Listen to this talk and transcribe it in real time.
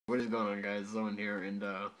What is going on, guys? Zoan here, and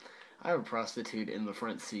I have a prostitute in the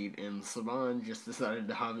front seat, and Saban just decided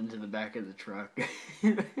to hop into the back of the truck.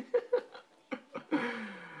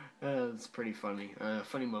 It's pretty funny.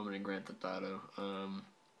 Funny moment in Grand Theft Auto.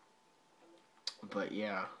 But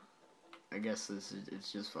yeah, I guess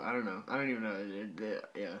it's just I don't know. I don't even know.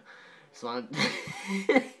 Yeah, Saban.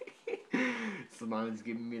 Saban's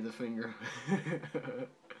giving me the finger.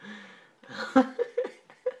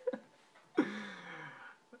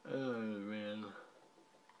 Oh man.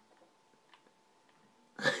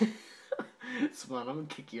 Spawn, I'm gonna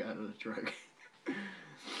kick you out of the truck.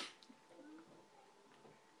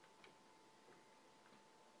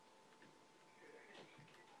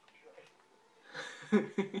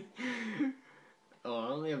 Oh, I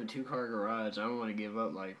only have a 2-car garage. I don't want to give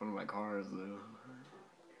up like one of my cars though.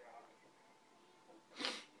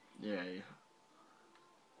 Yeah.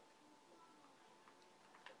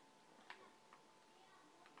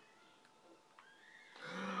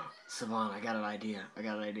 Savon, I got an idea. I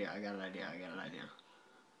got an idea.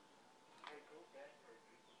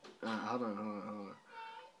 Hold on.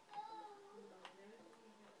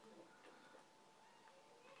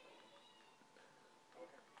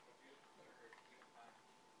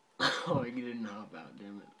 Oh, you didn't hop out,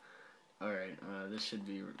 damn it. All right, this should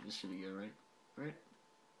be good, right? Right?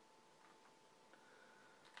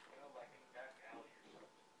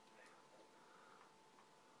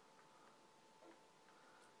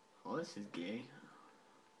 Oh, this is gay.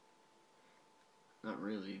 Not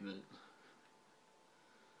really, but.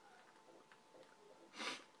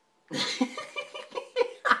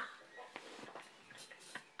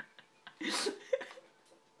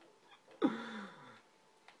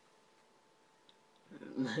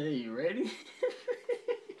 Hey, you ready?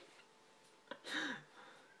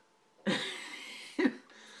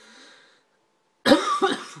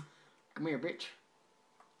 Come here, bitch.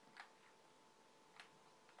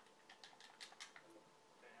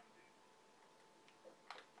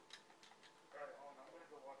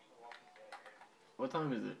 What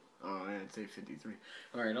time is it? Oh, yeah, it's 8:53.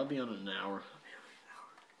 All right, I'll be on in an hour.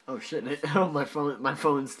 Oh shit! Oh, my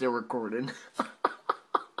phone's still recording.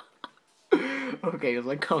 Okay,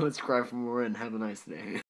 like, comment, subscribe for more, and have a nice day.